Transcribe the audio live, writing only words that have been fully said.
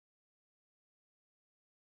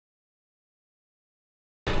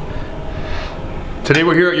Today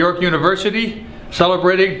we're here at York University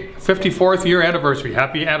celebrating 54th year anniversary.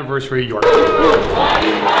 Happy anniversary, York. Ladies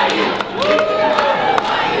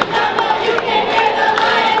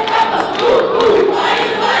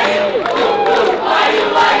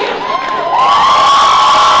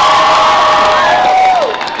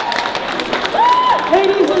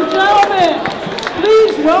and gentlemen,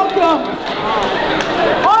 please welcome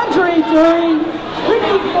Durie,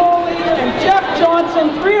 Ricky Foley, and Jeff Johnson,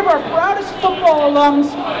 three of our proudest football alums,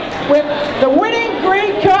 with the winning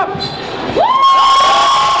Grey Cup.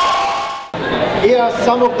 Here are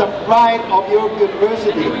some of the pride of York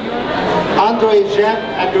University. Andre, Jeff,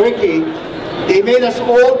 and Ricky, they made us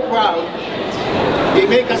all proud. They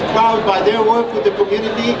make us proud by their work with the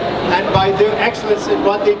community and by their excellence in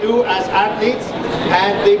what they do as athletes.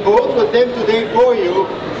 And they brought with them today for you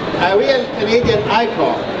a real Canadian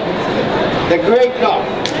icon, the Grey Cup.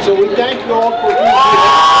 So we thank you all for being here.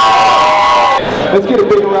 Let's get a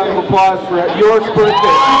big round of applause for York's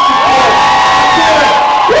birthday.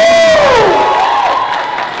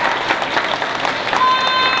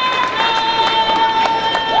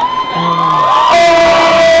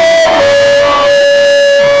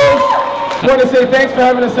 I want to say thanks for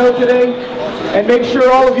having us out today, and make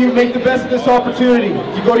sure all of you make the best of this opportunity.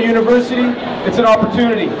 You go to university, it's an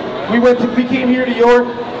opportunity. We came here to York,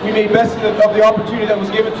 we made best of the opportunity that was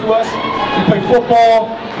given to us. We played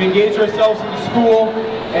football, we engaged ourselves in the school,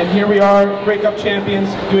 and here we are, Grey Cup champions,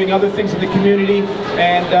 doing other things in the community,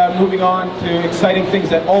 and moving on to exciting things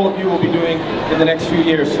that all of you will be doing in the next few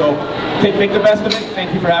years. So make the best of it.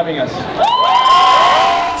 Thank you for having us.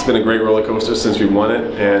 It's been a great roller coaster since we won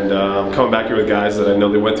it, and coming back here with guys that I know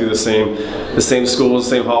they went through the same schools, the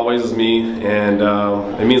same hallways as me, and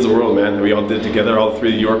it means the world, man. We all did it together, all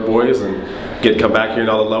three York boys, and get to come back here and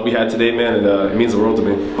all the love we had today, man, and it means the world to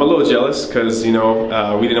me. I'm a little jealous because, you know,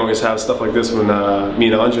 we didn't always have stuff like this when me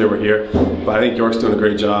and Andre were here, but I think York's doing a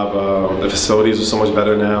great job. The facilities are so much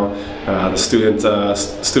better now. The student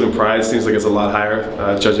pride seems like it's a lot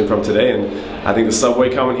higher, judging from today, and I think the subway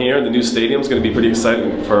coming here and the new stadium is going to be pretty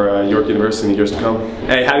exciting for York University in the years to come.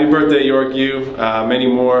 Hey, happy birthday, York U, many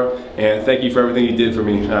more, and thank you for everything you did for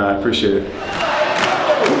me. I appreciate it.